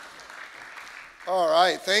All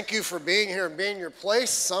right, thank you for being here and being your place.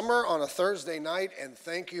 Summer on a Thursday night, and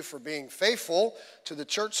thank you for being faithful to the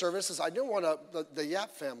church services. I do want to, the Yap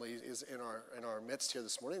family is in our midst here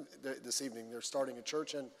this morning, this evening. They're starting a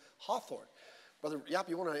church in Hawthorne. Brother Yap,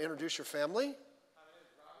 you want to introduce your family? My name is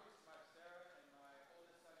Robert, my wife Sarah, and my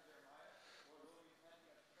oldest son Jeremiah. We're going to be planting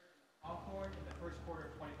a church in Hawthorne in the first quarter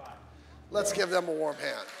of 25. Let's give them a warm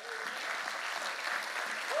hand.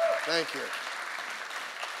 Thank you.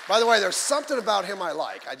 By the way, there's something about him I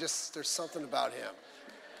like. There's something about him.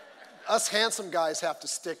 Us handsome guys have to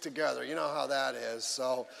stick together. You know how that is.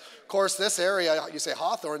 So, of course, this area, you say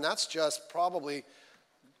Hawthorne, that's just probably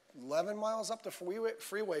 11 miles up the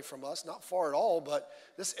freeway from us. Not far at all, but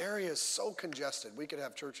this area is so congested. We could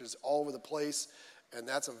have churches all over the place, and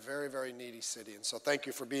that's a very, very needy city. And so thank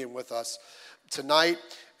you for being with us tonight.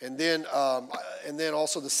 And then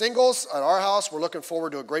also the singles at our house. We're looking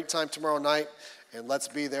forward to a great time tomorrow night. And let's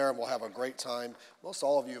be there, and we'll have a great time. Most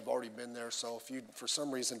all of you have already been there, so if you, for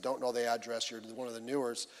some reason, don't know the address, you're one of the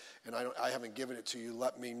newers, and I haven't given it to you,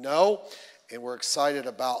 let me know. And we're excited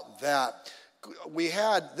about that. We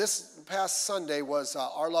had, this past Sunday was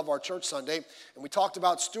Our Love, Our Church Sunday, and we talked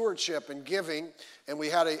about stewardship and giving, and we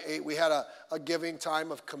had a giving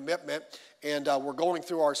time of commitment. And we're going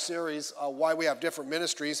through our series, Why We Have Different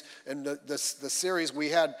Ministries. And the series we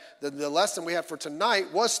had, the lesson we had for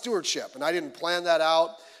tonight was stewardship. And I didn't plan that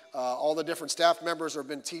out. All the different staff members have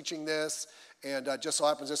been teaching this. And just so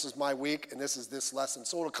happens this is my week, and this is this lesson.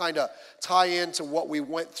 So it'll kind of tie into what we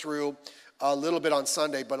went through a little bit on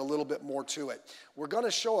Sunday, but a little bit more to it. We're going to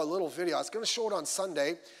show a little video. I was going to show it on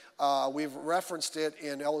Sunday. We've referenced it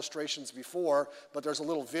in illustrations before, but there's a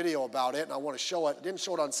little video about it, and I want to show it. Didn't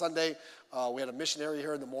show it on Sunday. We had a missionary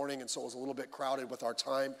here in the morning, and so it was a little bit crowded with our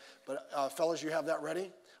time. But fellas, you have that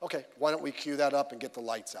ready? Okay, why don't we cue that up and get the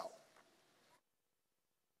lights out?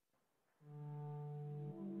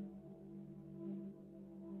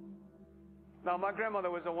 Now, my grandmother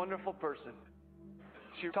was a wonderful person.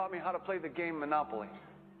 She taught me how to play the game Monopoly.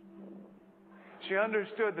 She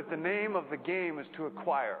understood that the name of the game is to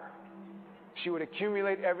acquire. She would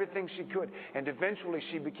accumulate everything she could, and eventually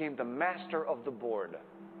she became the master of the board.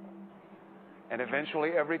 And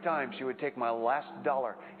eventually, every time, she would take my last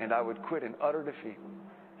dollar, and I would quit in utter defeat.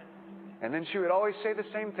 And then she would always say the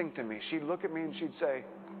same thing to me. She'd look at me and she'd say,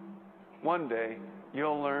 "One day,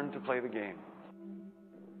 you'll learn to play the game."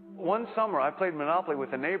 One summer, I played Monopoly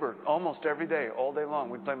with a neighbor almost every day, all day long.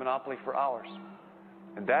 We'd play Monopoly for hours.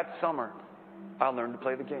 And that summer, I learned to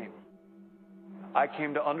play the game. I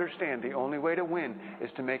came to understand the only way to win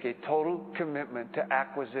is to make a total commitment to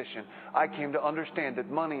acquisition. I came to understand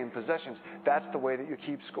that money and possessions, that's the way that you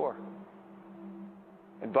keep score.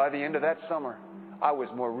 And by the end of that summer, I was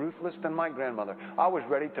more ruthless than my grandmother. I was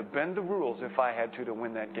ready to bend the rules if I had to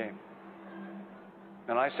win that game.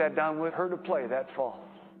 And I sat down with her to play that fall.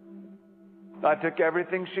 I took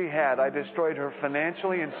everything she had. I destroyed her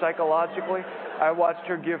financially and psychologically. I watched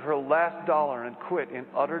her give her last dollar and quit in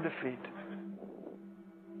utter defeat.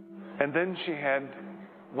 And then she had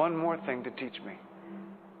one more thing to teach me.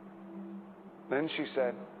 Then she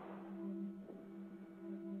said,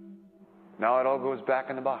 "Now it all goes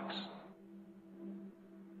back in the box."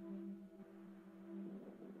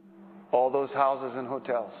 All those houses and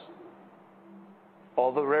hotels,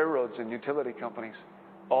 all the railroads and utility companies,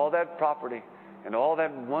 all that property and all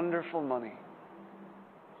that wonderful money.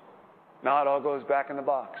 Now it all goes back in the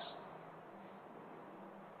box.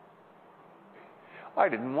 I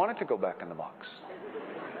didn't want it to go back in the box.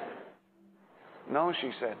 "No,"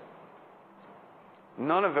 she said.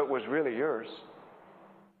 "None of it was really yours.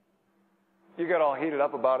 You got all heated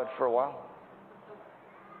up about it for a while.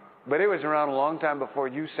 But it was around a long time before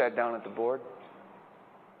you sat down at the board.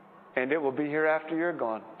 And it will be here after you're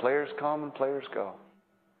gone. Players come and players go.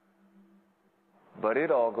 But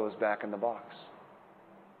it all goes back in the box.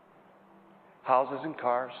 Houses and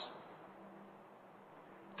cars,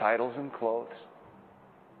 titles and clothes,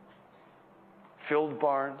 filled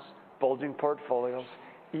barns, bulging portfolios,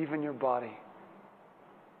 even your body.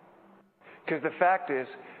 Because the fact is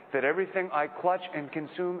that everything I clutch and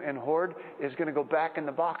consume and hoard is going to go back in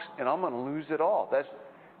the box, and I'm going to lose it all. That's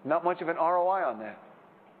not much of an ROI on that.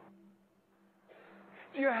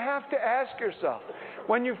 You have to ask yourself,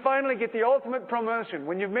 when you finally get the ultimate promotion,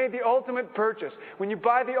 when you've made the ultimate purchase, when you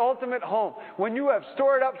buy the ultimate home, when you have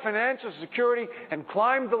stored up financial security and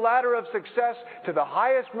climbed the ladder of success to the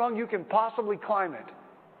highest rung you can possibly climb it,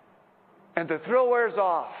 and the thrill wears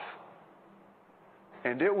off,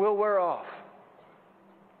 and it will wear off,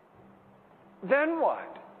 then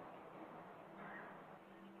what?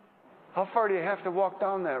 How far do you have to walk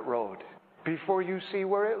down that road before you see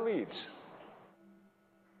where it leads?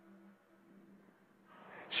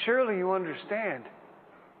 surely you understand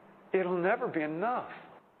it'll never be enough.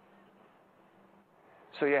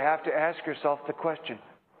 So you have to ask yourself the question,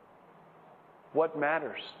 what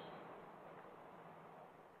matters?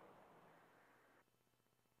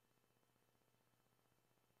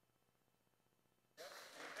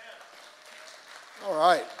 All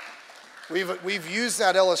right. We've used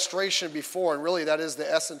that illustration before, and really that is the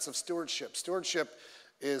essence of stewardship. Stewardship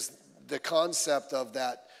is the concept of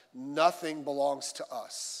that nothing belongs to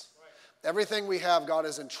us. Everything we have, God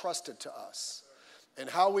has entrusted to us. And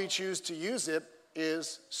how we choose to use it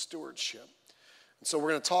is stewardship. And so we're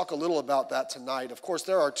going to talk a little about that tonight. Of course,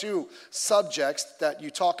 there are two subjects that you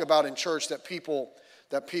talk about in church that people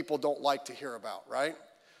don't like to hear about, right?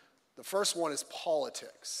 The first one is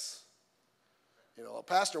politics. You know,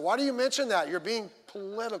 Pastor, why do you mention that? You're being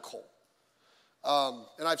political.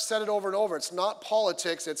 And I've said it over and over. It's not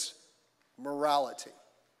politics, it's morality.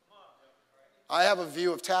 I have a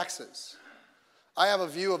view of taxes. I have a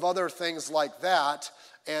view of other things like that,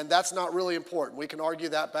 and that's not really important. We can argue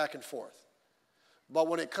that back and forth. But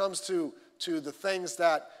when it comes to the things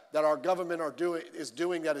that our government is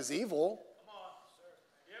doing that is evil,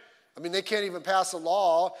 I mean, they can't even pass a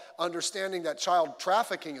law understanding that child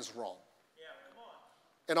trafficking is wrong.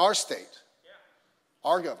 In our state,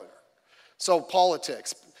 our governor. So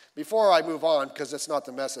politics. Before I move on, because it's not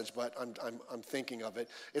the message, but I'm thinking of it.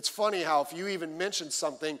 It's funny how if you even mention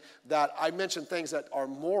something that I mention things that are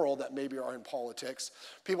moral that maybe are in politics,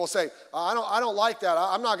 people say, I don't like that.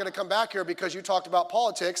 I'm not going to come back here because you talked about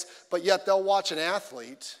politics, but yet they'll watch an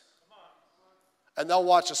athlete and they'll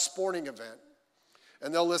watch a sporting event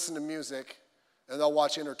and they'll listen to music and they'll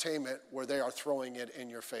watch entertainment where they are throwing it in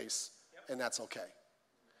your face, and that's okay.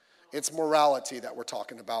 It's morality that we're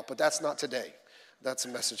talking about, but that's not today. That's a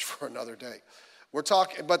message for another day.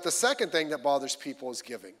 But the second thing that bothers people is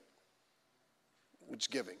giving.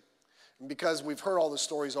 Which giving. And because we've heard all the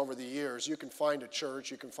stories over the years, you can find a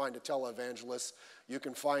church, you can find a televangelist, you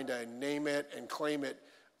can find a name it and claim it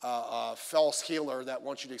false healer that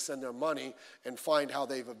wants you to send their money and find how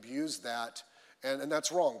they've abused that. And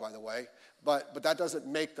that's wrong, by the way. But that doesn't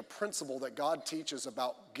make the principle that God teaches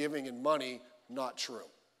about giving and money not true.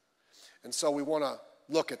 And so we want to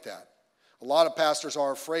look at that. A lot of pastors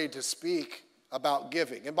are afraid to speak about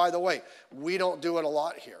giving. And by the way, we don't do it a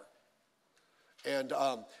lot here. And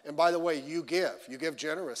by the way, you give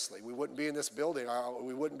generously. We wouldn't be in this building.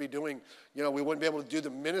 We wouldn't be doing, we wouldn't be able to do the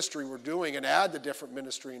ministry we're doing and add the different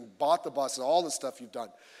ministry and bought the buses, all the stuff you've done.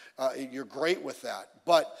 You're great with that.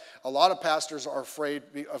 But a lot of pastors are afraid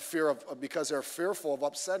because they're fearful of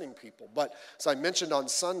upsetting people. But as I mentioned on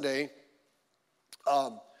Sunday,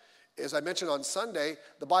 the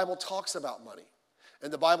Bible talks about money.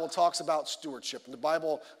 And the Bible talks about stewardship. And the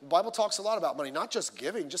Bible talks a lot about money, not just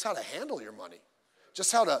giving, just how to handle your money.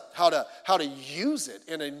 Just how to use it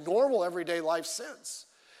in a normal everyday life sense.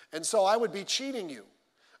 And so I would be cheating you.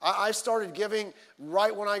 I started giving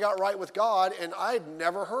right when I got right with God, and I'd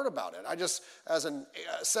never heard about it. I just, as a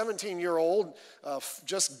 17-year-old,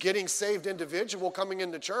 just getting saved individual coming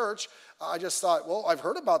into church, I just thought, well, I've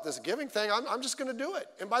heard about this giving thing. I'm just going to do it.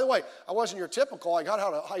 And by the way, I wasn't your typical. I got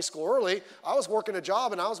out of high school early. I was working a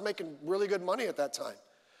job, and I was making really good money at that time.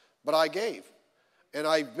 But I gave. And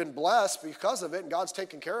I've been blessed because of it, and God's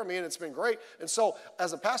taken care of me, and it's been great. And so,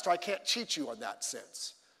 as a pastor, I can't cheat you in that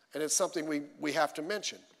sense. And it's something we have to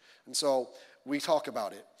mention. And so we talk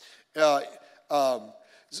about it.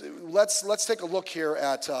 Let's take a look here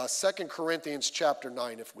at 2 Corinthians chapter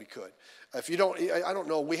 9, if we could. If you don't, I don't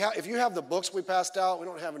know. If you have the books we passed out, we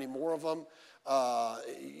don't have any more of them.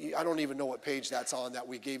 I don't even know what page that's on that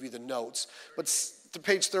we gave you the notes. But to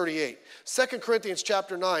page 38. 2 Corinthians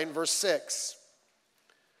chapter 9, verse 6.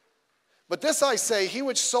 But this I say, he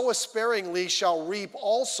which soweth sparingly shall reap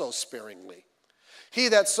also sparingly. He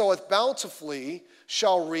that soweth bountifully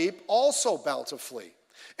shall reap also bountifully.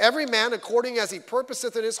 Every man according as he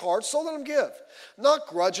purposeth in his heart, so let him give. Not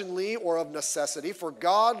grudgingly or of necessity, for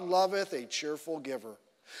God loveth a cheerful giver.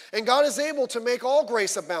 And God is able to make all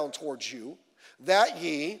grace abound towards you, that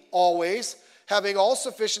ye always, having all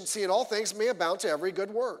sufficiency in all things, may abound to every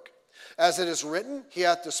good work. As it is written, he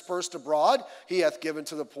hath dispersed abroad, he hath given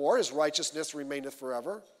to the poor, his righteousness remaineth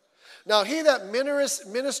forever. Now he that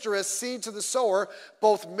ministereth seed to the sower,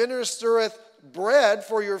 both ministereth bread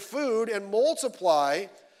for your food, and multiply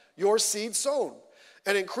your seed sown,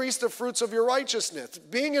 and increase the fruits of your righteousness,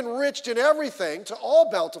 being enriched in everything to all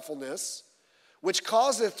bountifulness, which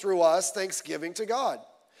causeth through us thanksgiving to God.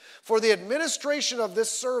 For the administration of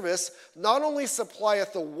this service not only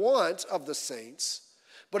supplieth the want of the saints,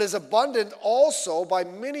 but is abundant also by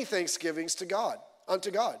many thanksgivings to God,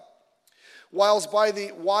 unto God. whilst by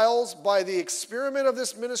the experiment of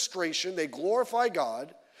this ministration they glorify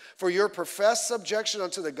God, for your professed subjection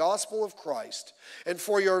unto the gospel of Christ, and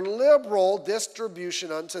for your liberal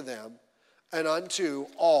distribution unto them and unto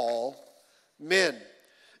all men.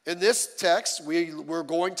 In this text, we're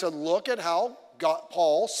going to look at how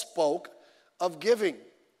Paul spoke of giving.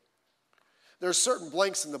 There's certain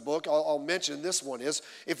blanks in the book. I'll mention this one is,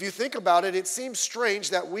 if you think about it, it seems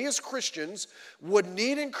strange that we as Christians would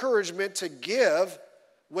need encouragement to give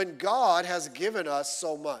when God has given us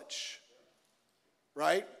so much,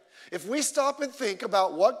 right? If we stop and think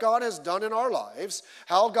about what God has done in our lives,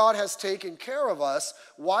 how God has taken care of us,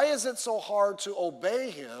 why is it so hard to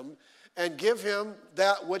obey him and give him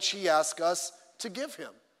that which he asks us to give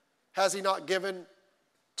him? Has he not given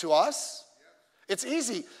to us? It's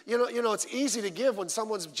easy. You know, it's easy to give when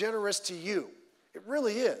someone's generous to you. It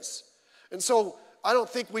really is. And so I don't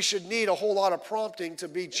think we should need a whole lot of prompting to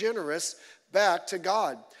be generous back to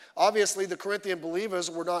God. Obviously, the Corinthian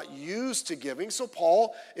believers were not used to giving, so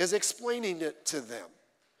Paul is explaining it to them.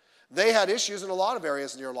 They had issues in a lot of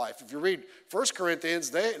areas in your life. If you read 1 Corinthians,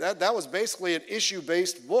 that was basically an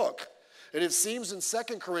issue-based book. And it seems in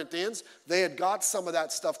 2 Corinthians, they had got some of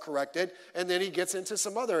that stuff corrected, and then he gets into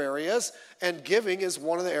some other areas, and giving is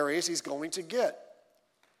one of the areas he's going to get.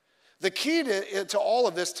 The key to all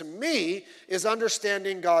of this, to me, is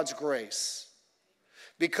understanding God's grace.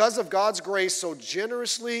 Because of God's grace so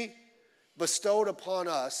generously bestowed upon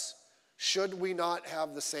us, should we not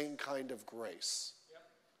have the same kind of grace?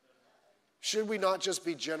 Should we not just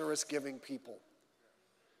be generous, giving people?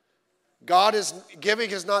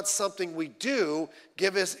 Giving is not something we do.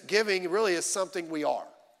 Giving really is something we are,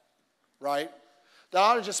 right? There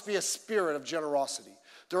ought to just be a spirit of generosity.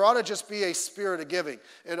 There ought to just be a spirit of giving.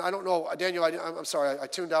 And I don't know, Daniel, I'm sorry, I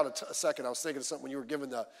tuned out a second. I was thinking of something when you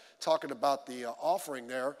were talking about the offering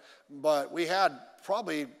there. But we had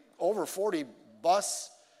probably over 40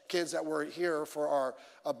 bus kids that were here for our,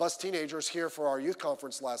 bus teenagers here for our youth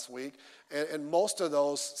conference last week. And most of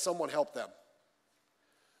those, someone helped them.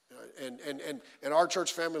 And our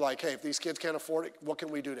church family, like, hey, if these kids can't afford it, what can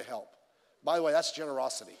we do to help? By the way, that's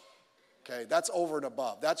generosity. Okay, that's over and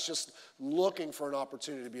above. That's just looking for an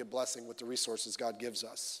opportunity to be a blessing with the resources God gives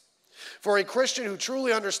us. For a Christian who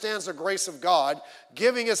truly understands the grace of God,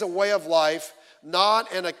 giving is a way of life,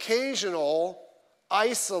 not an occasional,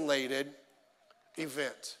 isolated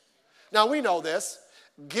event. Now, we know this.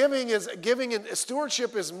 Giving and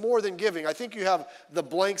stewardship is more than giving. I think you have the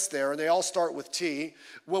blanks there, and they all start with T.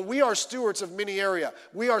 When we are stewards of many areas,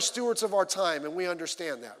 we are stewards of our time, and we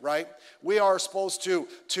understand that, right? We are supposed to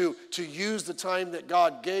use the time that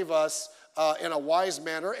God gave us in a wise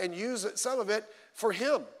manner and use some of it for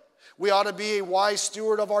him. We ought to be a wise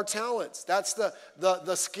steward of our talents. That's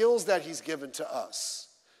the skills that he's given to us.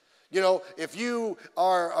 You know, if you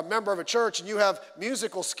are a member of a church and you have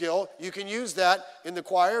musical skill, you can use that in the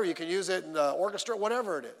choir, you can use it in the orchestra,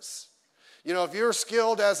 whatever it is. You know, if you're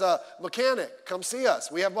skilled as a mechanic, come see us.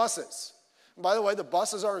 We have buses. And by the way, the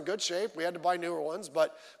buses are in good shape. We had to buy newer ones,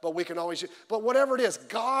 but we can always use. But whatever it is,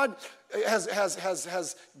 God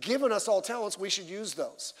has given us all talents. We should use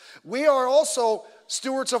those. We are also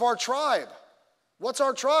stewards of our tribe. What's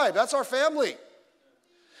our tribe? That's our family.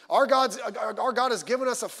 Our God has given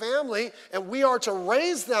us a family, and we are to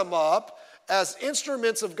raise them up as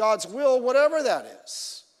instruments of God's will, whatever that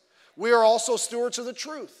is. We are also stewards of the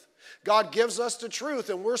truth. God gives us the truth,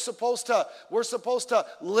 and we're supposed to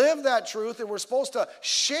live that truth, and we're supposed to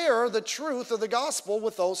share the truth of the gospel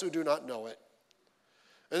with those who do not know it.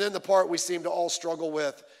 And then the part we seem to all struggle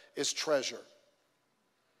with is treasure.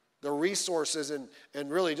 The resources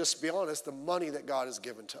and really, just to be honest, the money that God has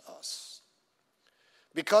given to us.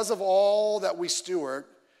 Because of all that we steward,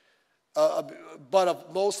 but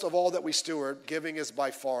of most of all that we steward, giving is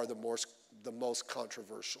by far the most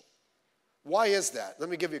controversial. Why is that? Let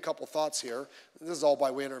me give you a couple thoughts here. This is all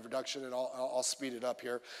by way of introduction, and I'll speed it up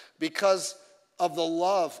here. Because of the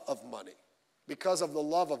love of money. Because of the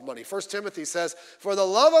love of money. 1 Timothy says, "For the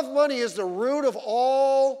love of money is the root of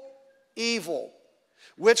all evil,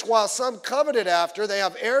 which while some coveted after, they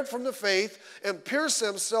have erred from the faith and pierced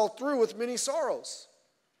themselves through with many sorrows."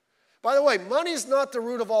 By the way, money's not the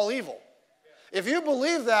root of all evil. If you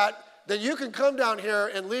believe that, then you can come down here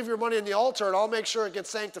and leave your money in the altar, and I'll make sure it gets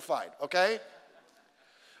sanctified, okay?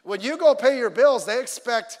 When you go pay your bills, they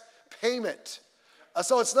expect payment.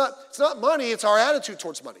 So it's not money, it's our attitude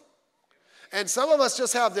towards money. And some of us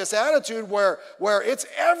just have this attitude where it's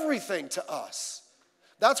everything to us.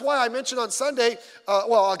 That's why I mentioned on Sunday,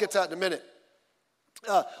 I'll get to that in a minute.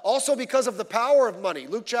 Also because of the power of money.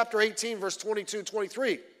 Luke chapter 18, verse 22,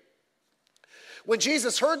 23. When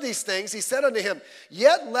Jesus heard these things, he said unto him,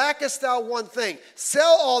 Yet lackest thou one thing.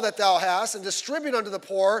 Sell all that thou hast and distribute unto the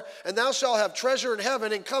poor, and thou shalt have treasure in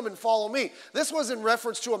heaven, and come and follow me. This was in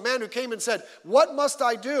reference to a man who came and said, What must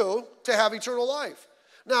I do to have eternal life?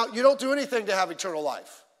 Now, you don't do anything to have eternal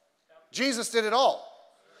life. Jesus did it all.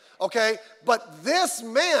 Okay? But this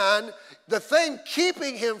man, the thing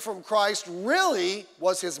keeping him from Christ really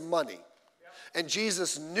was his money. And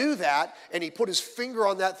Jesus knew that, and he put his finger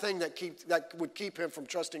on that thing that would keep him from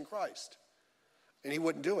trusting Christ. And he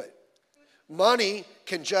wouldn't do it. Money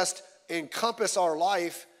can just encompass our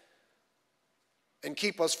life and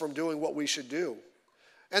keep us from doing what we should do.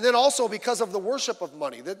 And then also because of the worship of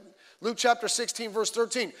money. Luke chapter 16, verse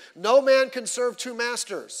 13. No man can serve two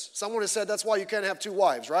masters. Someone has said that's why you can't have two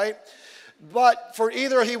wives, right? But for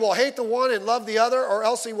either he will hate the one and love the other, or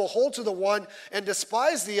else he will hold to the one and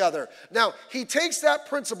despise the other. Now, he takes that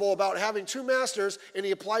principle about having two masters and he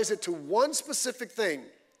applies it to one specific thing.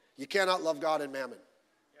 You cannot love God and mammon.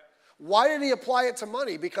 Why did he apply it to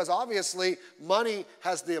money? Because obviously money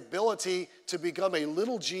has the ability to become a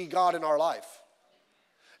little g God in our life.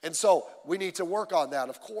 And so we need to work on that,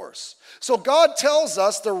 of course. So God tells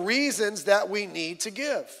us the reasons that we need to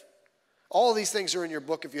give. All of these things are in your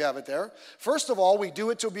book if you have it there. First of all, we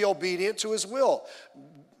do it to be obedient to his will.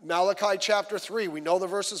 Malachi chapter 3, we know the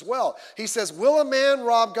verse as well. He says, Will a man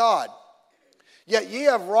rob God? Yet ye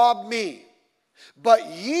have robbed me. But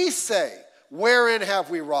ye say, Wherein have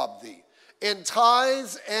we robbed thee? In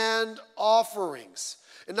tithes and offerings.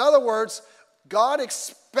 In other words, God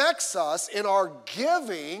expects us in our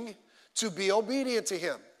giving to be obedient to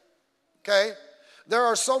him. Okay? There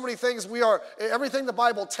are so many things everything the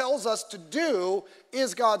Bible tells us to do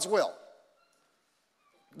is God's will.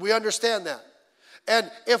 We understand that. And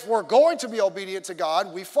if we're going to be obedient to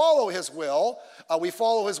God, we follow his will. We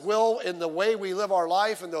follow his will in the way we live our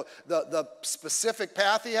life and the specific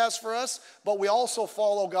path he has for us. But we also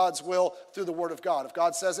follow God's will through the word of God. If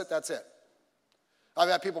God says it, that's it. I've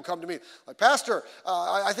had people come to me like, Pastor,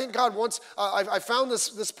 I think God wants, I found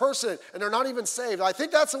this person and they're not even saved. I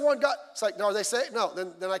think that's the one God, it's like, no, are they saved? No,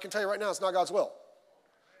 then I can tell you right now, it's not God's will.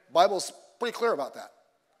 The Bible's pretty clear about that.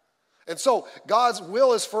 And so God's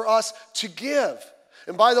will is for us to give.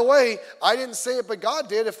 And by the way, I didn't say it, but God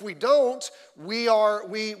did. If we don't, we are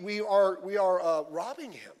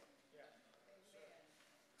robbing him.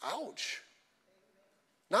 Ouch.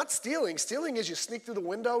 Not stealing. Stealing is you sneak through the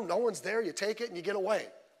window, no one's there, you take it and you get away.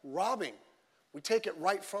 Robbing, we take it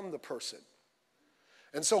right from the person.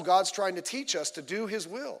 And so God's trying to teach us to do his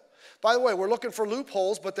will. By the way, we're looking for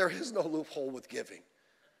loopholes, but there is no loophole with giving.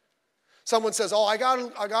 Someone says, I got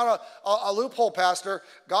a loophole, Pastor.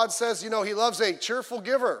 God says, he loves a cheerful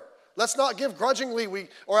giver. Let's not give grudgingly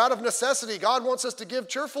or out of necessity. God wants us to give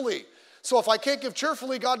cheerfully. So if I can't give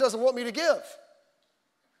cheerfully, God doesn't want me to give.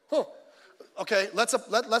 Okay, let's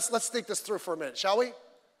think this through for a minute, shall we?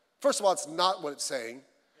 First of all, it's not what it's saying.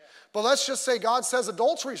 But let's just say God says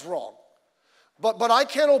adultery's wrong. But I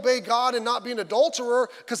can't obey God and not be an adulterer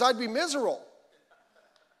because I'd be miserable.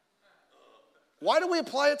 Why do we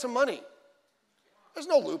apply it to money? There's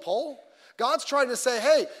no loophole. God's trying to say,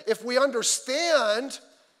 hey, if we understand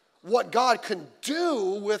what God can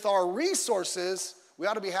do with our resources, we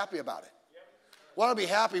ought to be happy about it. We ought to be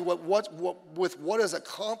happy with what is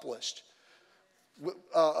accomplished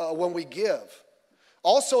when we give.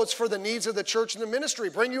 Also, it's for the needs of the church and the ministry.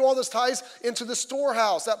 Bring you all this tithes into the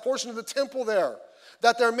storehouse, that portion of the temple there,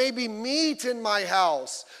 that there may be meat in my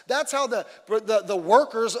house. That's how the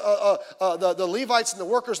workers, the Levites and the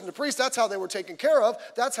workers and the priests, that's how they were taken care of.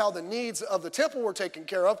 That's how the needs of the temple were taken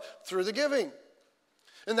care of, through the giving.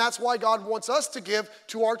 And that's why God wants us to give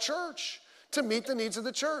to our church, to meet the needs of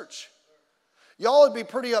the church. Y'all would be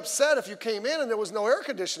pretty upset if you came in and there was no air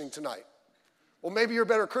conditioning tonight. Well, maybe you're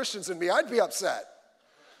better Christians than me. I'd be upset.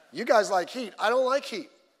 You guys like heat. I don't like heat.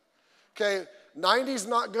 Okay, 90's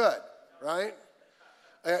not good, right?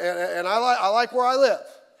 And I like where I live.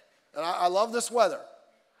 And I love this weather.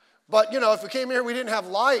 But, if we came here, we didn't have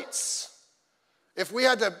lights. If we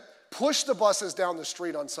had to push the buses down the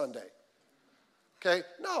street on Sunday. Okay,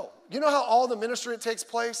 no. You know how all the ministry that takes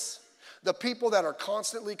place? The people that are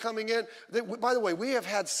constantly coming in. By the way, we have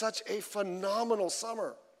had such a phenomenal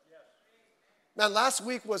summer. Man, last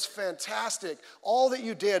week was fantastic. All that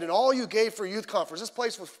you did and all you gave for youth conference. This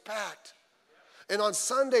place was packed. And on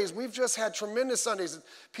Sundays, we've just had tremendous Sundays.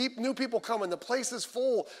 New people coming. The place is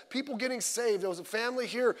full. People getting saved. There was a family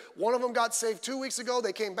here. One of them got saved 2 weeks ago.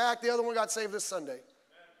 They came back. The other one got saved this Sunday.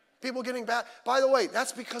 People getting back. By the way,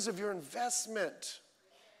 that's because of your investment.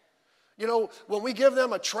 When we give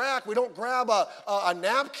them a tract, we don't grab a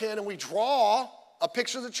napkin and we draw a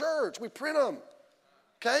picture of the church. We print them.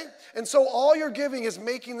 Okay? And so all you're giving is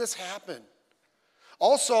making this happen.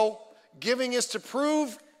 Also, giving is to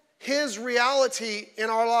prove his reality in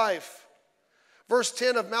our life. Verse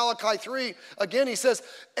 10 of Malachi 3, again he says,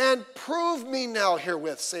 and prove me now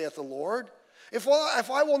herewith, saith the Lord, if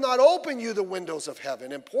I will not open you the windows of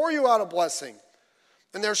heaven and pour you out a blessing,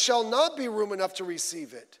 and there shall not be room enough to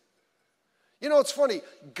receive it. You know, it's funny.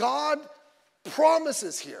 God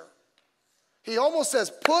promises here. He almost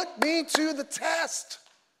says, put me to the test.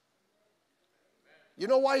 You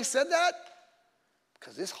know why he said that?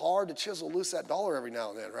 Because it's hard to chisel loose that dollar every now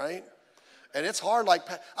and then, right? And it's hard, like,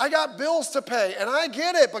 I got bills to pay, and I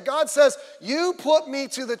get it, but God says, you put me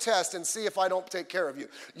to the test and see if I don't take care of you.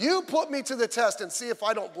 You put me to the test and see if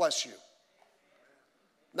I don't bless you.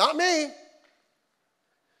 Not me.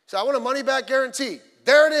 So I want a money-back guarantee.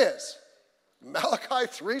 There it is. Malachi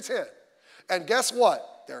 3:10. And guess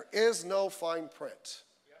what? There is no fine print.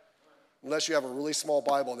 Unless you have a really small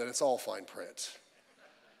Bible, then it's all fine print.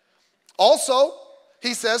 Also,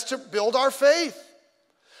 he says to build our faith.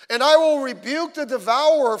 And I will rebuke the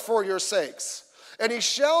devourer for your sakes, and he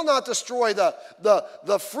shall not destroy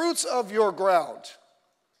the fruits of your ground.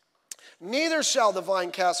 Neither shall the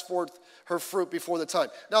vine cast forth her fruit before the time.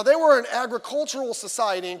 Now, they were an agricultural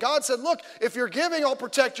society, and God said, look, if you're giving, I'll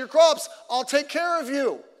protect your crops. I'll take care of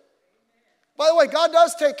you. By the way, God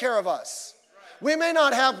does take care of us. We may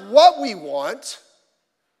not have what we want,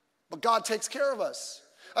 but God takes care of us.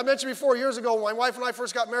 I mentioned before, years ago, when my wife and I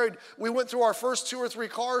first got married, we went through our first 2 or 3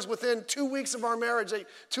 cars within 2 weeks of our marriage.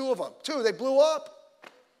 Two of them, they blew up.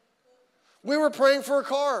 We were praying for a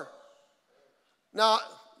car. Now,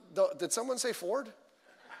 did someone say Ford?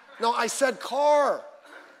 No, I said car.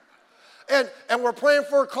 And we're praying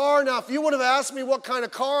for a car. Now, if you would have asked me what kind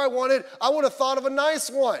of car I wanted, I would have thought of a nice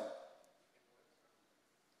one.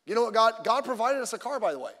 You know what? God provided us a car,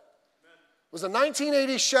 by the way. It was a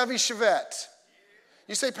 1980 Chevy Chevette.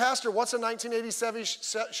 You say, Pastor, what's a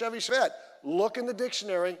 1980 Chevy Chevette? Look in the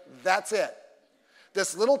dictionary. That's it.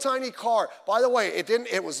 This little tiny car. By the way,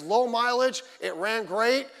 it was low mileage. It ran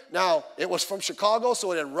great. Now, it was from Chicago,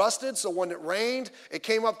 so it had rusted. So when it rained, it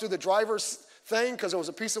came up through the driver's thing because there was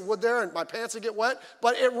a piece of wood there and my pants would get wet.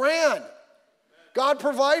 But it ran. God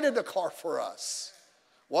provided the car for us.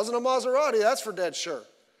 Wasn't a Maserati, that's for dead sure.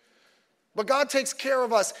 But God takes care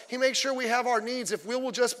of us. He makes sure we have our needs if we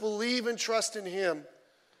will just believe and trust in him.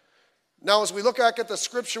 Now, as we look back at the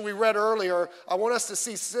scripture we read earlier, I want us to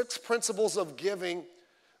see 6 principles of giving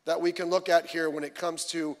that we can look at here when it comes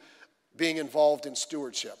to being involved in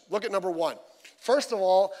stewardship. Look at number 1. First of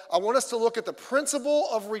all, I want us to look at the principle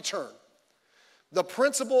of return. The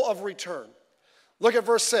principle of return. Look at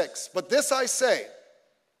verse 6. But this I say,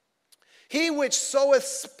 he which soweth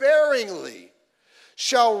sparingly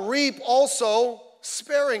shall reap also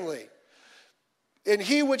sparingly. And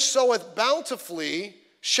he which soweth bountifully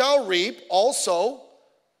shall reap also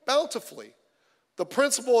bountifully. The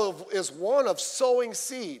principle is one of sowing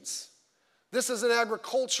seeds. This is an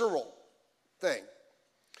agricultural thing.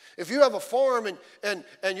 If you have a farm and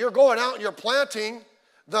you're going out and you're planting,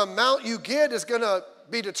 the amount you get is going to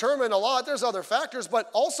be determined a lot. There's other factors, but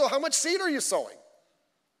also how much seed are you sowing?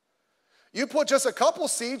 You put just a couple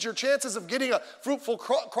seeds, your chances of getting a fruitful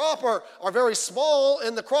crop are very small,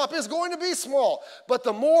 and the crop is going to be small. But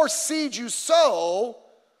the more seed you sow,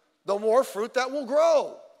 the more fruit that will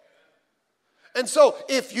grow. And so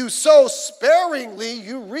if you sow sparingly,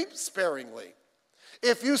 you reap sparingly.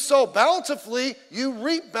 If you sow bountifully, you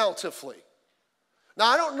reap bountifully. Now,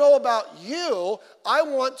 I don't know about you. I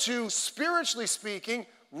want to, spiritually speaking,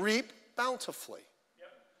 reap bountifully.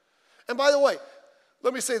 And by the way,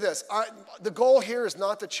 let me say this. The goal here is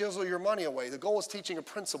not to chisel your money away. The goal is teaching a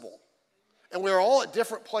principle. And we're all at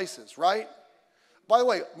different places, right? By the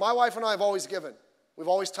way, my wife and I have always given. We've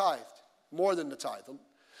always tithed, more than the tithe.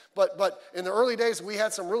 But in the early days, we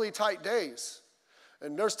had some really tight days.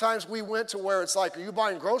 And there's times we went to where it's like, are you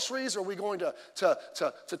buying groceries or are we going to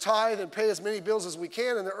tithe and pay as many bills as we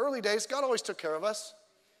can? In the early days, God always took care of us.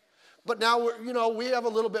 But now, we have a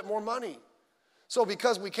little bit more money. So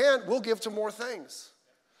because we can, we'll give to more things.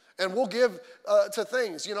 And we'll give to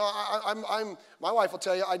things. My wife will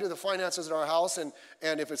tell you, I do the finances in our house, and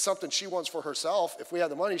if it's something she wants for herself, if we have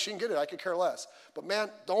the money, she can get it. I could care less. But man,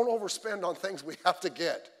 don't overspend on things we have to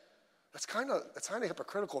get. That's kind of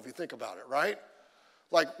hypocritical if you think about it, right?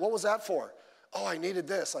 Like, what was that for? Oh, I needed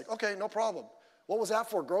this. Like, okay, no problem. What was that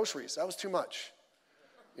for? Groceries. That was too much.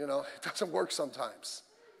 It doesn't work sometimes.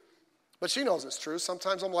 But she knows it's true.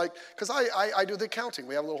 Sometimes I'm like, because I do the accounting.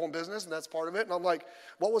 We have a little home business, and that's part of it. And I'm like,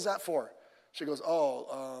 what was that for? She goes,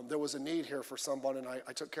 there was a need here for someone, and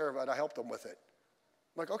I took care of it. I helped them with it.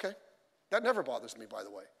 I'm like, okay. That never bothers me, by the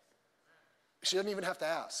way. She doesn't even have to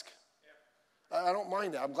ask. I don't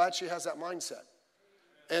mind that. I'm glad she has that mindset.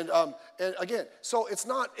 And again, so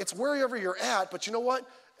it's wherever you're at, but you know what?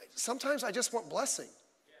 Sometimes I just want blessing.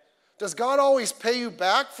 Does God always pay you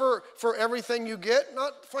back for everything you get?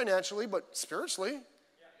 Not financially, but spiritually.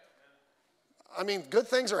 I mean, good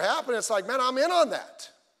things are happening. It's like, man, I'm in on that.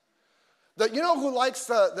 You know who likes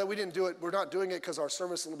that we didn't do it? We're not doing it because our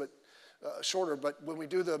service is a little bit shorter, but when we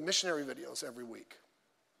do the missionary videos every week,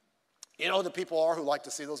 you know who the people are who like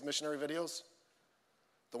to see those missionary videos?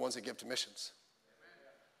 The ones that give to missions.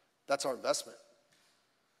 That's our investment.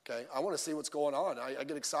 Okay, I want to see what's going on. I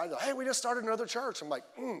get excited. Hey, we just started another church. I'm like,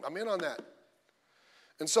 I'm in on that.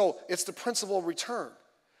 And so it's the principle of return.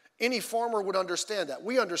 Any farmer would understand that.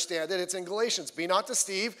 We understand it. It's in Galatians. Be not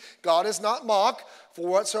deceived. God is not mocked. For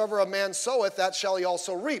whatsoever a man soweth, that shall he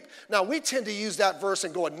also reap. Now, we tend to use that verse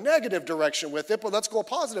and go a negative direction with it, but let's go a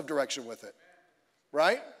positive direction with it.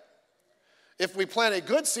 Right? If we plant a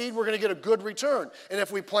good seed, we're going to get a good return. And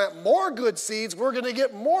if we plant more good seeds, we're going to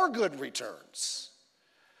get more good returns.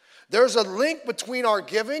 There's a link between our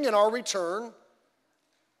giving and our returned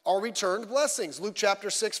blessings. Luke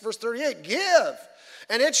chapter 6, verse 38. Give,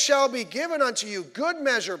 and it shall be given unto you. Good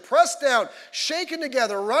measure, pressed down, shaken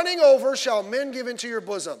together, running over, shall men give into your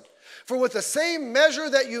bosom. For with the same measure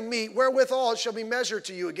that you meet, wherewithal it shall be measured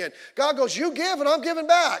to you again. God goes, you give, and I'm giving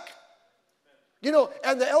back. You know,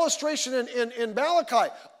 and the illustration in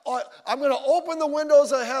Malachi, I'm going to open the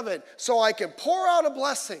windows of heaven so I can pour out a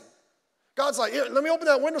blessing. God's like, here, let me open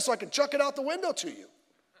that window so I can chuck it out the window to you.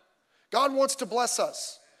 God wants to bless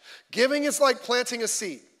us. Giving is like planting a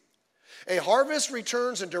seed. A harvest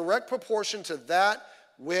returns in direct proportion to that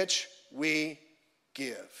which we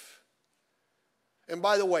give. And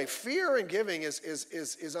by the way, fear in giving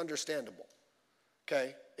is understandable.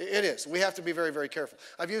 Okay? It is. We have to be very, very careful.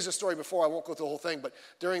 I've used this story before. I won't go through the whole thing, but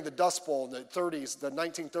during the Dust Bowl in the 30s, the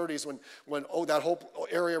 1930s, when that whole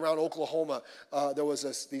area around Oklahoma, there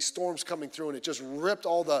was these storms coming through, and it just ripped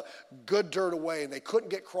all the good dirt away, and they couldn't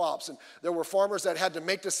get crops. And there were farmers that had to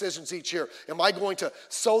make decisions each year. Am I going to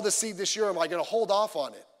sow the seed this year, or am I going to hold off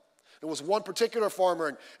on it? There was one particular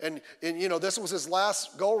farmer, and you know, this was his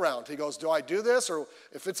last go-round. He goes, do I do this, or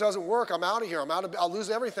if it doesn't work, I'm out of here. I'll lose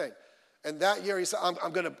everything. And that year he said,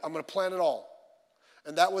 I'm going to plant it all.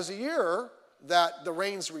 And that was a year that the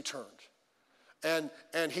rains returned. And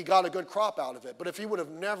he got a good crop out of it. But if he would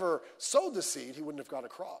have never sowed the seed, he wouldn't have got a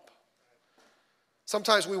crop.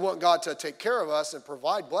 Sometimes we want God to take care of us and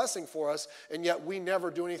provide blessing for us, and yet we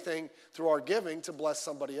never do anything through our giving to bless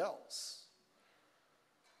somebody else.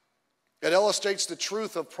 It illustrates the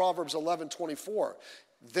truth of Proverbs 11:24.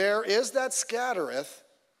 There is that scattereth,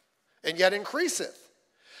 and yet increaseth.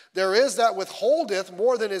 There is that withholdeth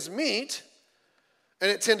more than is meet,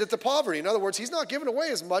 and it tendeth to poverty. In other words, he's not giving away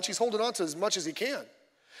as much. He's holding on to as much as he can.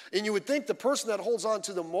 And you would think the person that holds on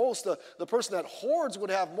to the most, the person that hoards would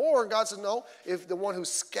have more. And God says, no, if the one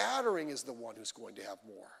who's scattering is the one who's going to have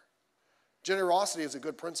more. Generosity is a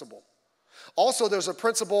good principle. Also, there's a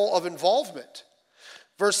principle of involvement.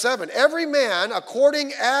 Verse 7, every man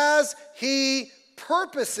according as he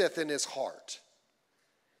purposeth in his heart.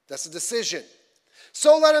 That's a decision.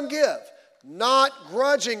 So let him give, not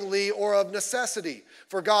grudgingly or of necessity,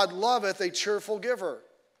 for God loveth a cheerful giver.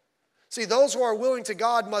 See, those who are willing to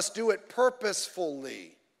God must do it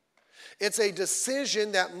purposefully. It's a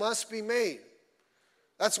decision that must be made.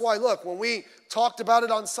 That's why, look, when we talked about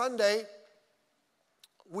it on Sunday,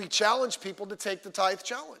 we challenge people to take the tithe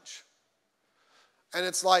challenge. And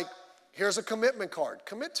it's like, here's a commitment card.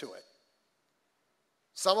 Commit to it.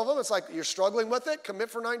 Some of them, it's like you're struggling with it, commit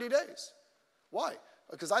for 90 days. Why?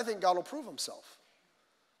 Because I think God will prove himself.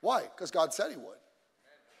 Why? Because God said he would.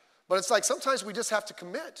 But it's like sometimes we just have to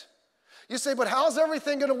commit. You say, but how's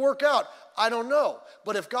everything going to work out? I don't know.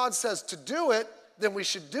 But if God says to do it, then we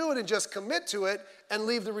should do it and just commit to it and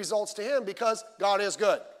leave the results to him because God is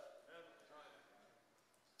good.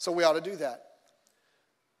 So we ought to do that.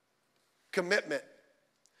 Commitment.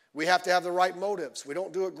 We have to have the right motives. We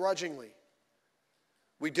don't do it grudgingly.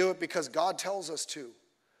 We do it because God tells us to.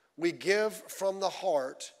 We give from the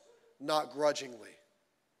heart, not grudgingly.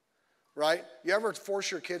 Right? You ever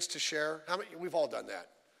force your kids to share? We've all done that.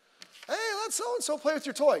 Hey, let so-and-so play with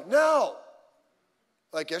your toy. No.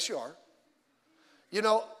 Like, yes, you are. You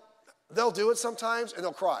know, they'll do it sometimes and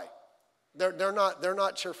they'll cry. They're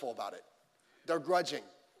not cheerful about it. They're grudging.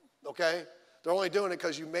 Okay? They're only doing it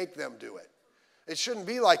because you make them do it. It shouldn't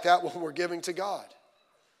be like that when we're giving to God.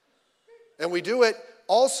 And we do it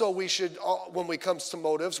also, we should, when it comes to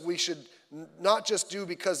motives, we should not just do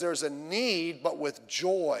because there's a need, but with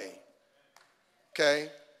joy. Okay?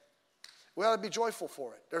 We ought to be joyful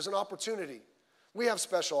for it. There's an opportunity. We have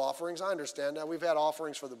special offerings. I understand that. We've had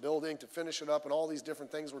offerings for the building to finish it up and all these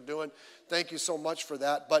different things we're doing. Thank you so much for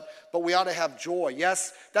that. But we ought to have joy.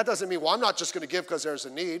 Yes, that doesn't mean, well, I'm not just going to give because there's a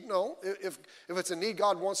need. No, if it's a need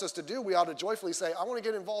God wants us to do, we ought to joyfully say, I want to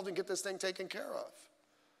get involved and get this thing taken care of.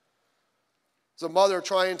 There's a mother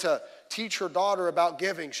trying to teach her daughter about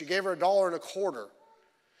giving. She gave her $1.25.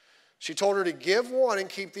 She told her to give one and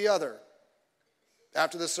keep the other.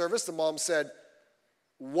 After the service, the mom said,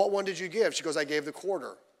 what one did you give? She goes, I gave the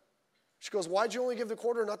quarter. She goes, why'd you only give the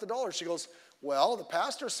quarter, not the dollar? She goes, well, the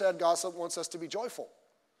pastor said God wants us to be joyful.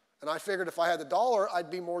 And I figured if I had the dollar,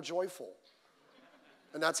 I'd be more joyful.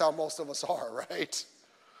 And that's how most of us are, right?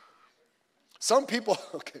 Some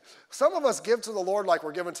of us give to the Lord like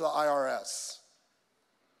we're giving to the IRS.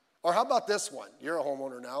 Or how about this one? You're a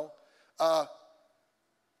homeowner now.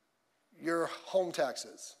 Your home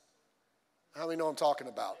taxes. How many know I'm talking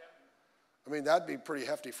about? I mean, that'd be pretty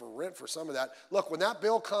hefty for rent for some of that. Look, when that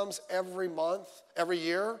bill comes every month, every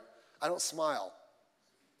year, I don't smile.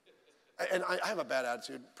 And I have a bad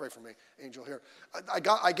attitude. Pray for me, Angel here.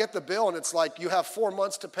 I get the bill, and it's like you have 4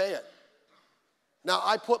 months to pay it. Now,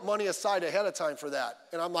 I put money aside ahead of time for that.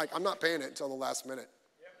 And I'm like, I'm not paying it until the last minute.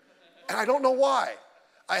 And I don't know why.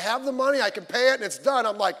 I have the money, I can pay it, and it's done.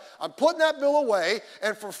 I'm like, I'm putting that bill away,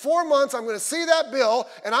 and for 4 months, I'm going to see that bill,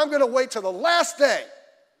 and I'm going to wait till the last day.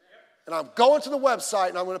 And I'm going to the website,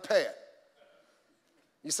 and I'm going to pay it.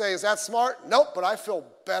 You say, is that smart? Nope, but I feel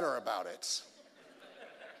better about it.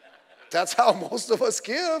 That's how most of us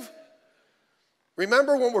give.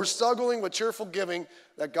 Remember when we're struggling with cheerful giving,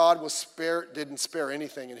 that God didn't spare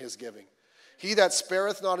anything in his giving. He that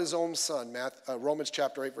spareth not his own son, Romans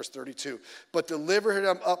chapter 8, verse 32, but delivered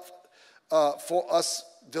him up for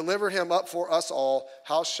us all,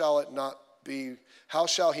 how shall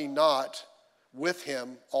he not with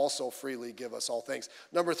him also freely give us all things?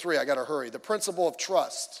 Number 3, I got to hurry. The principle of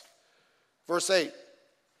trust. Verse 8,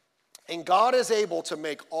 and God is able to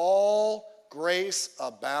make all grace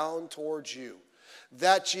abound towards you,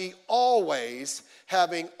 that ye always,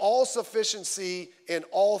 having all sufficiency in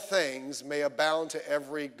all things, may abound to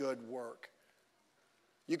every good work.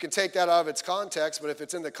 You can take that out of its context, but if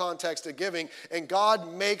it's in the context of giving, and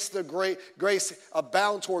God makes the great grace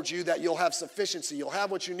abound towards you, that you'll have sufficiency. You'll have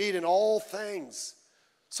what you need in all things.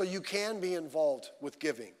 So you can be involved with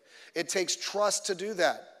giving. It takes trust to do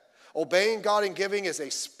that. Obeying God in giving is a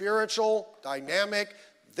spiritual dynamic.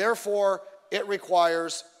 Therefore, it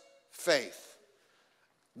requires faith,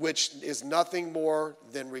 which is nothing more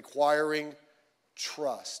than requiring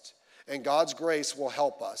trust. And God's grace will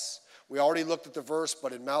help us. We already looked at the verse,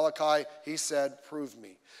 but in Malachi, he said, prove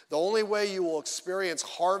me. The only way you will experience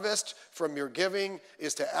harvest from your giving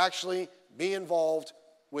is to actually be involved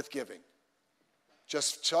with giving.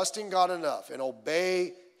 Just trusting God enough and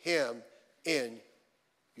obey him in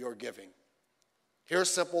your giving. Here's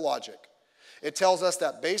simple logic. It tells us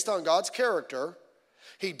that based on God's character,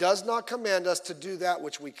 he does not command us to do that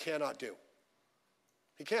which we cannot do.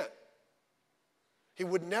 He can't. He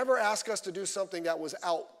would never ask us to do something that was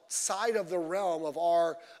outside of the realm of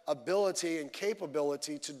our ability and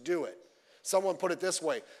capability to do it. Someone put it this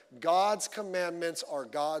way: God's commandments are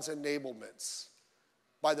God's enablements.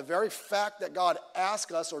 By the very fact that God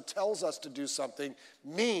asks us or tells us to do something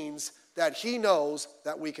means that he knows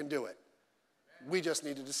that we can do it. We just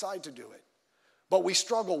need to decide to do it. But we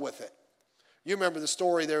struggle with it. You remember the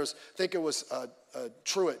story. I think it was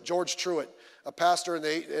Truett, George Truett, a pastor in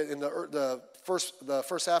the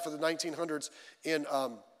first half of the 1900s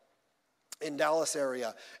in Dallas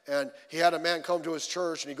area. And he had a man come to his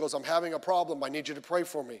church, and he goes, I'm having a problem. I need you to pray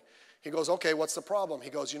for me. He goes, okay, what's the problem?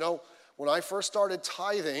 He goes, when I first started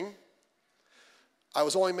tithing, I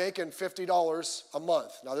was only making $50 a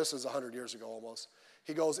month. Now, this is 100 years ago almost.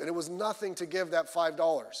 He goes, and it was nothing to give that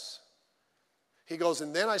 $5. He goes,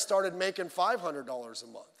 and then I started making $500 a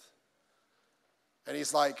month. And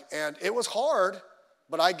he's like, and it was hard,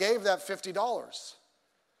 but I gave that $50.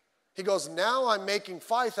 He goes, now I'm making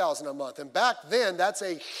 $5,000 a month. And back then, that's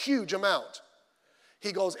a huge amount.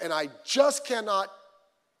 He goes, and I just cannot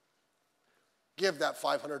give that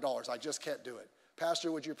 $500. I just can't do it.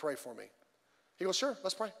 Pastor, would you pray for me? He goes, sure,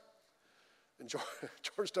 let's pray. And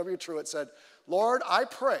George W. Truett said, Lord, I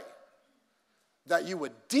pray that you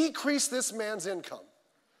would decrease this man's income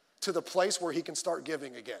to the place where he can start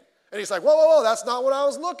giving again. And he's like, whoa, that's not what I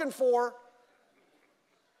was looking for.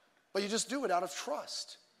 But you just do it out of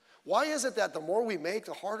trust. Why is it that the more we make,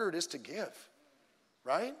 the harder it is to give?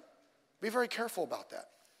 Right? Be very careful about that.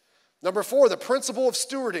 Number 4, the principle of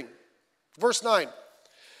stewarding. Verse 9.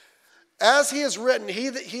 As he is written,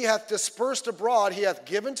 he hath dispersed abroad, he hath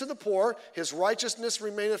given to the poor, his righteousness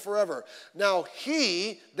remaineth forever. Now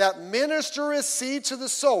he that ministereth seed to the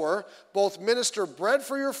sower, both minister bread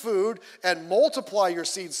for your food, and multiply your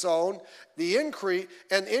seed sown,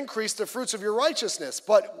 increase the fruits of your righteousness.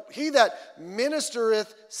 But he that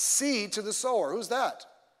ministereth seed to the sower, who's that?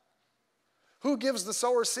 Who gives the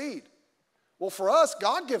sower seed? Well, for us,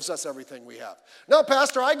 God gives us everything we have. No,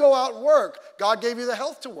 Pastor, I go out and work. God gave you the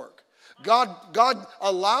health to work. God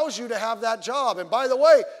allows you to have that job. And by the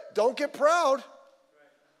way, don't get proud.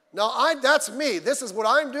 Now, that's me. This is what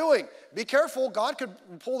I'm doing. Be careful. God could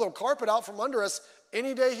pull the carpet out from under us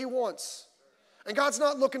any day he wants. And God's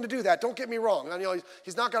not looking to do that. Don't get me wrong.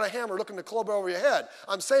 He's not got a hammer looking to club over your head.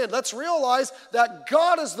 I'm saying let's realize that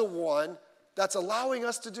God is the one that's allowing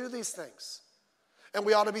us to do these things. And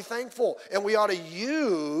we ought to be thankful. And we ought to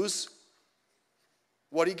use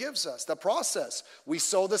what he gives us, the process. We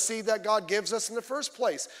sow the seed that God gives us in the first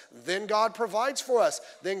place. Then God provides for us.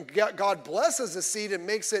 Then God blesses the seed and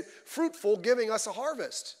makes it fruitful, giving us a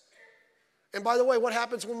harvest. And by the way, what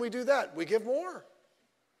happens when we do that? We give more.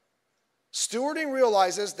 Stewarding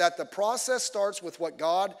realizes that the process starts with what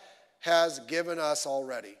God has given us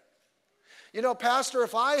already. You know, Pastor,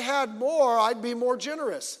 if I had more, I'd be more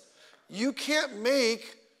generous. You can't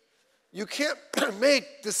make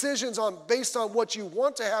decisions based on what you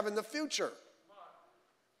want to have in the future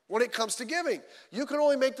when it comes to giving. You can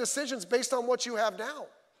only make decisions based on what you have now.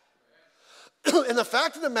 And the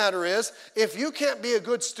fact of the matter is, if you can't be a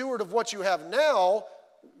good steward of what you have now,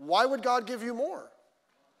 why would God give you more?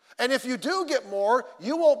 And if you do get more,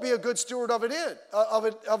 you won't be a good steward of it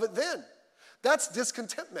then. That's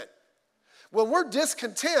discontentment. When we're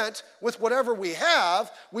discontent with whatever we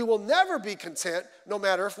have, we will never be content no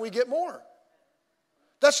matter if we get more.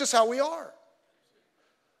 That's just how we are.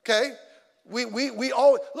 Okay? We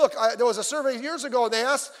all look, there was a survey years ago and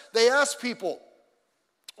they asked people,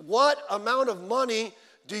 what amount of money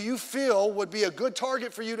do you feel would be a good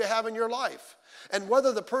target for you to have in your life? And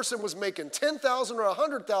whether the person was making $10,000 or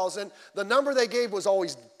 $100,000, the number they gave was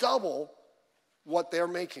always double what they're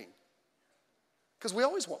making. Because we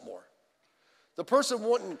always want more. The person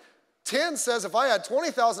wanting 10 says, if I had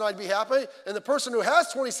 20,000, I'd be happy. And the person who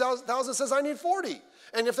has 20,000 says, I need 40.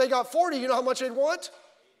 And if they got 40, you know how much they'd want?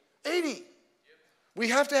 80. We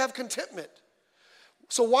have to have contentment.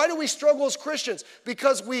 So why do we struggle as Christians?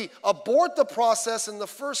 Because we abort the process in the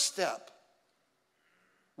first step.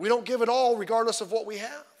 We don't give it all regardless of what we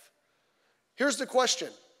have. Here's the question.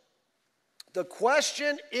 The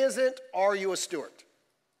question isn't, are you a steward?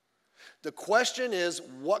 The question is,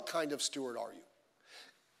 what kind of steward are you?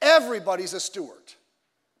 Everybody's a steward.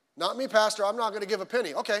 Not me, Pastor, I'm not going to give a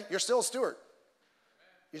penny. Okay, you're still a steward.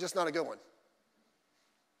 You're just not a good one.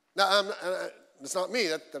 Now, it's not me,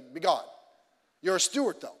 that'd be God. You're a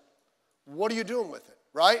steward, though. What are you doing with it,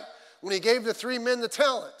 right? When he gave the 3 men the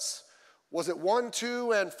talents, was it 1,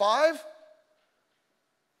 2, and 5?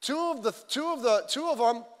 Two of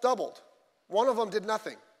them doubled. One of them did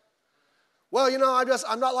nothing. Well, you know,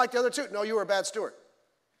 I'm not like the other two. No, you were a bad steward.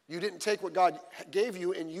 You didn't take what God gave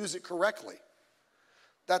you and use it correctly.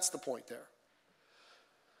 That's the point there.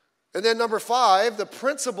 And then number 5, the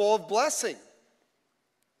principle of blessing.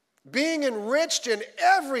 Being enriched in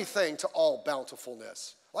everything to all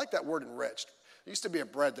bountifulness. I like that word enriched. There used to be a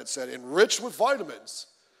bread that said enriched with vitamins.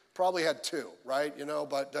 Probably had 2, right? You know,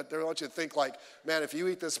 but they want you to think like, man, if you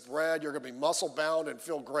eat this bread, you're going to be muscle bound and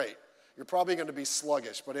feel great. You're probably going to be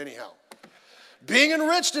sluggish, but anyhow. Being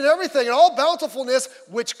enriched in everything, in all bountifulness,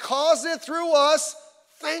 which causeth through us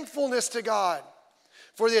thankfulness to God.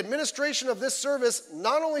 For the administration of this service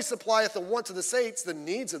not only supplieth the want of the saints, the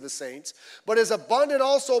needs of the saints, but is abundant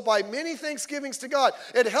also by many thanksgivings to God.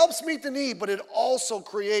 It helps meet the need, but it also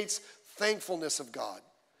creates thankfulness of God.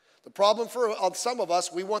 The problem for some of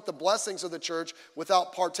us, we want the blessings of the church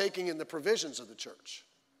without partaking in the provisions of the church.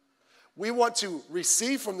 We want to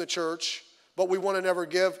receive from the church, but we want to never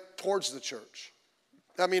give towards the church.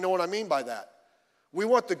 I mean, you know what I mean by that? We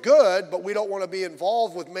want the good, but we don't want to be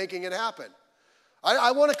involved with making it happen.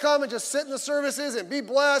 I want to come and just sit in the services and be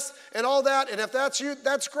blessed and all that. And if that's you,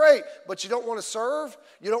 that's great. But you don't want to serve.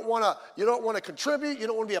 You don't want to contribute. You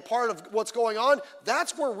don't want to be a part of what's going on.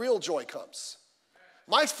 That's where real joy comes.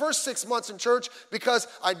 My first 6 months in church, because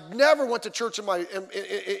I never went to church in my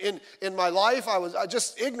life. I was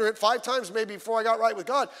just ignorant 5 times maybe before I got right with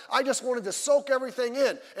God. I just wanted to soak everything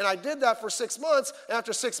in. And I did that for 6 months.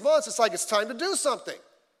 After 6 months, it's like it's time to do something.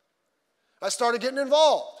 I started getting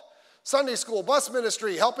involved. Sunday school, bus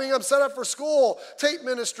ministry, helping them set up for school, tape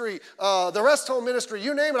ministry, the rest home ministry,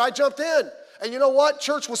 you name it, I jumped in. And you know what?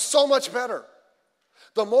 Church was so much better.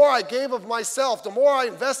 The more I gave of myself, the more I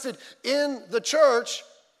invested in the church,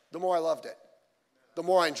 the more I loved it. The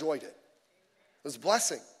more I enjoyed it. It was a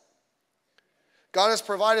blessing. God has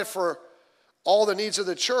provided for all the needs of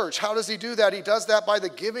the church. How does he do that? He does that by the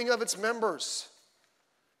giving of its members.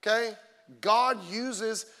 Okay? God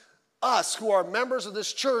uses us who are members of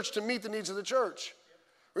this church to meet the needs of the church.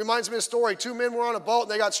 Reminds me of a story. 2 men were on a boat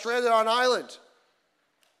and they got stranded on an island.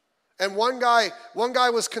 And one guy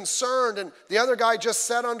was concerned, and the other guy just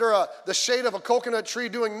sat under the shade of a coconut tree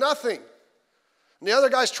doing nothing. And the other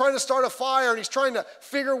guy's trying to start a fire, and he's trying to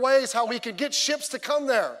figure ways how he could get ships to come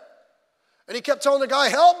there. And he kept telling the guy,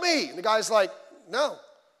 help me. And the guy's like, no.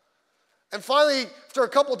 And finally, after a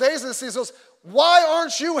couple of days of this, he goes, why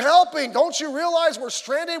aren't you helping? Don't you realize we're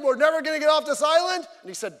stranded? We're never going to get off this island? And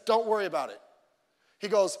he said, don't worry about it. He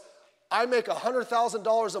goes, I make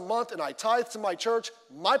 $100,000 a month and I tithe to my church.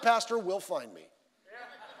 My pastor will find me.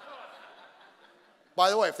 By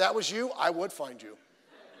the way, if that was you, I would find you.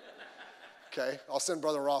 Okay, I'll send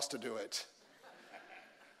Brother Ross to do it.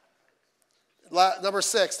 Number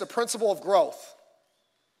 6, the principle of growth.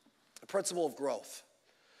 The principle of growth.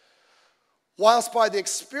 Whilst by the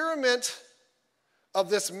experiment of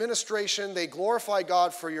this ministration they glorify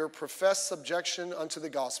God for your professed subjection unto the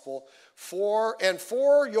gospel, for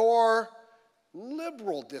your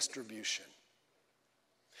liberal distribution.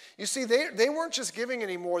 You see, they weren't just giving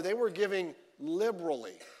anymore, they were giving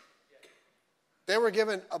liberally. They were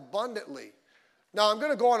given abundantly. Now, I'm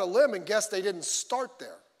going to go on a limb and guess they didn't start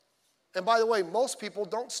there. And by the way, most people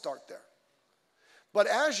don't start there. But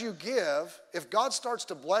as you give, if God starts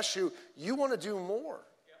to bless you, you want to do more.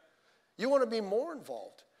 You want to be more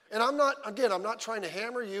involved. And I'm not trying to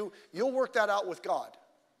hammer you. You'll work that out with God.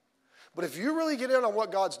 But if you really get in on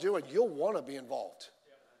what God's doing, you'll want to be involved.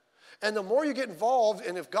 And the more you get involved,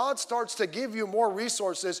 and if God starts to give you more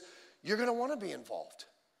resources, you're going to want to be involved.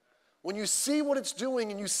 When you see what it's doing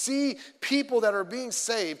and you see people that are being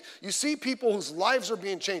saved, you see people whose lives are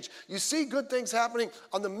being changed, you see good things happening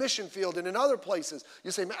on the mission field and in other places, you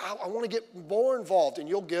say, man, I want to get more involved, and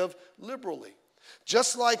you'll give liberally.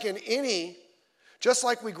 Just like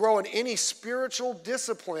we grow in any spiritual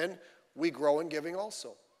discipline, we grow in giving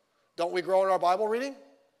also. Don't we grow in our Bible reading?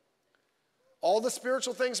 All the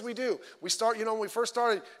spiritual things we do. We start, when we first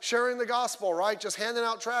started sharing the gospel, right? Just handing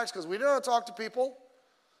out tracts because we didn't know how to talk to people.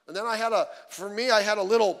 And then I had a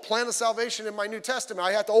little plan of salvation in my New Testament.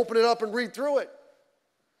 I had to open it up and read through it.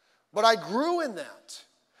 But I grew in that.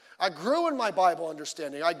 I grew in my Bible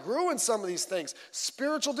understanding. I grew in some of these things.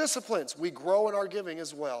 Spiritual disciplines, we grow in our giving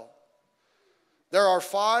as well. There are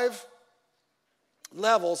 5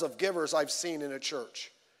 levels of givers I've seen in a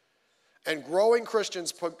church. And growing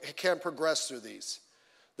Christians can progress through these.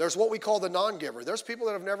 There's what we call the non-giver. There's people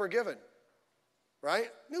that have never given,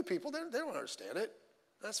 right? New people, they don't understand it.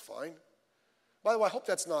 That's fine. By the way, I hope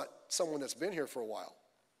that's not someone that's been here for a while.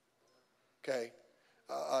 Okay?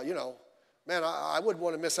 Man, I wouldn't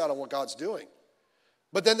want to miss out on what God's doing.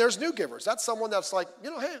 But then there's new givers. That's someone that's like,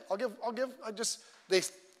 hey, I'll give.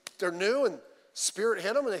 They're new and Spirit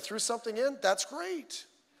hit them and they threw something in. That's great.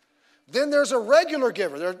 Then there's a regular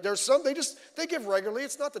giver. There's some, they give regularly.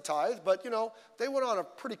 It's not the tithe, but they went on a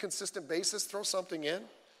pretty consistent basis, throw something in.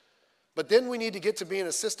 But then we need to get to being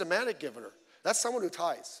a systematic giver. That's someone who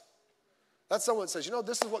tithes. That's someone that says,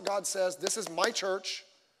 this is what God says. This is my church,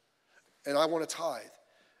 and I want to tithe.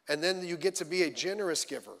 And then you get to be a generous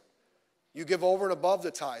giver. You give over and above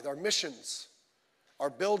the tithe. Our missions, our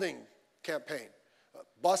building campaign,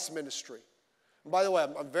 bus ministry. And by the way,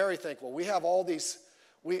 I'm very thankful. We have all these,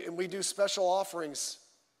 we do special offerings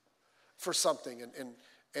for something,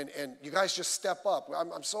 and you guys just step up.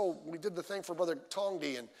 We did the thing for Brother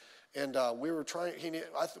Tongdi, and we were trying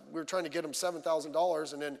to get him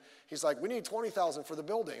 $7,000, and then he's like, we need $20,000 for the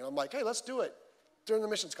building. And I'm like, hey, let's do it during the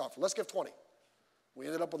missions conference. Let's give 20. We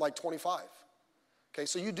ended up with like 25. Okay,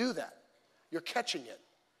 so you do that. You're catching it.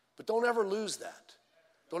 But don't ever lose that.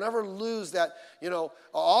 Don't ever lose that,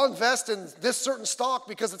 I'll invest in this certain stock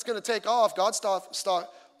because it's going to take off. God's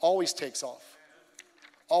stock always takes off.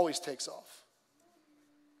 Always takes off.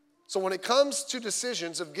 So when it comes to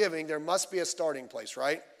decisions of giving, there must be a starting place,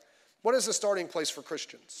 right? What is the starting place for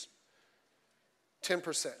Christians?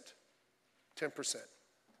 10%. 10%.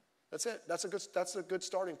 That's it. That's a good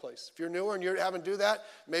starting place. If you're newer and you haven't do that,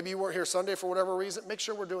 maybe you weren't here Sunday for whatever reason, make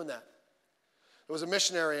sure we're doing that. There was a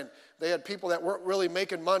missionary, and they had people that weren't really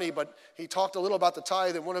making money, but he talked a little about the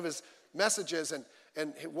tithe in one of his messages,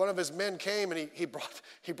 and one of his men came, and he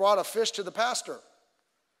brought a fish to the pastor.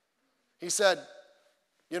 He said,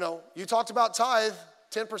 you talked about tithe,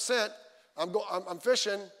 10%. I'm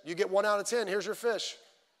fishing. You get 1 out of 10. Here's your fish.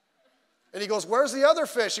 And he goes, where's the other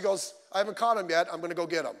fish? He goes, I haven't caught him yet. I'm going to go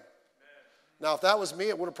get him. Now, if that was me,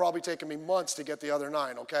 it would have probably taken me months to get the other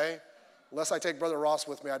 9, okay? Unless I take Brother Ross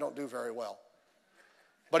with me, I don't do very well.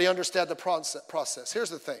 But he understood the process. Here's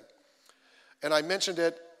the thing, and I mentioned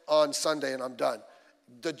it on Sunday, and I'm done.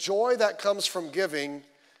 The joy that comes from giving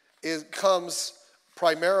comes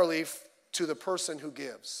primarily to the person who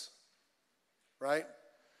gives, right?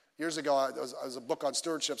 Years ago, there was a book on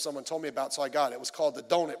stewardship someone told me about, so I got it. It was called The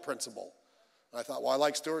Donut Principle. And I thought, well, I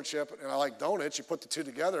like stewardship, and I like donuts. You put the two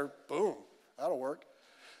together, boom, that'll work.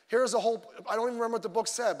 Here's the whole, I don't even remember what the book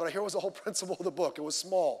said, but here was the whole principle of the book. It was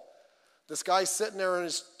small. This guy's sitting there in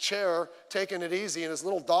his chair, taking it easy, and his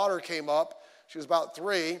little daughter came up. She was about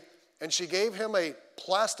 3, and she gave him a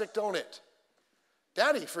plastic donut.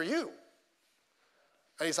 Daddy, for you.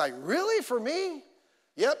 And he's like, really, for me?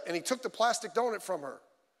 Yep, and he took the plastic donut from her.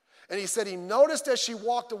 And he said he noticed as she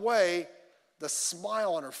walked away the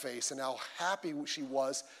smile on her face and how happy she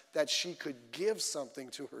was that she could give something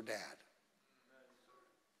to her dad.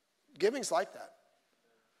 Giving's like that.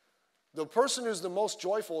 The person who's the most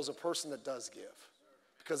joyful is a person that does give,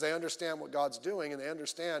 because they understand what God's doing, and they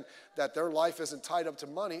understand that their life isn't tied up to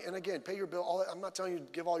money. And again, pay your bill. I'm not telling you to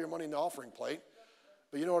give all your money in the offering plate,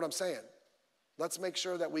 but you know what I'm saying. Let's make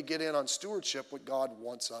sure that we get in on stewardship, what God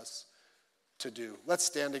wants us to do. Let's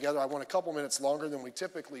stand together. I want a couple minutes longer than we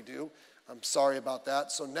typically do. I'm sorry about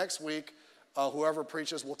that. So next week, whoever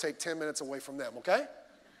preaches, we'll take 10 minutes away from them, okay?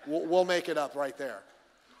 We'll make it up right there.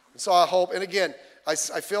 And so I hope, and again, I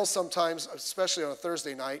feel sometimes, especially on a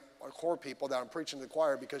Thursday night, our core people, that I'm preaching to the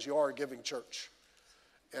choir because you are a giving church.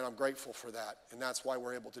 And I'm grateful for that. And that's why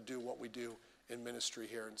we're able to do what we do in ministry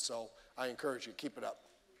here. And so I encourage you, keep it up.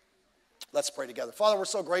 Let's pray together. Father, we're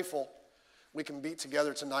so grateful we can be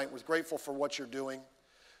together tonight. We're grateful for what you're doing.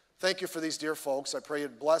 Thank you for these dear folks. I pray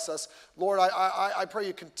you'd bless us. Lord, I pray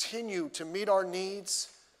you continue to meet our needs.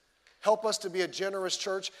 Help us to be a generous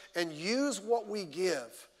church and use what we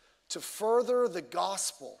give to further the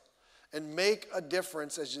gospel and make a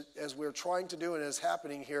difference as we're trying to do and is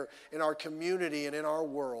happening here in our community and in our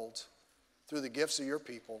world through the gifts of your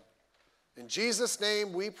people. In Jesus'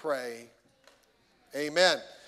 name we pray. Amen.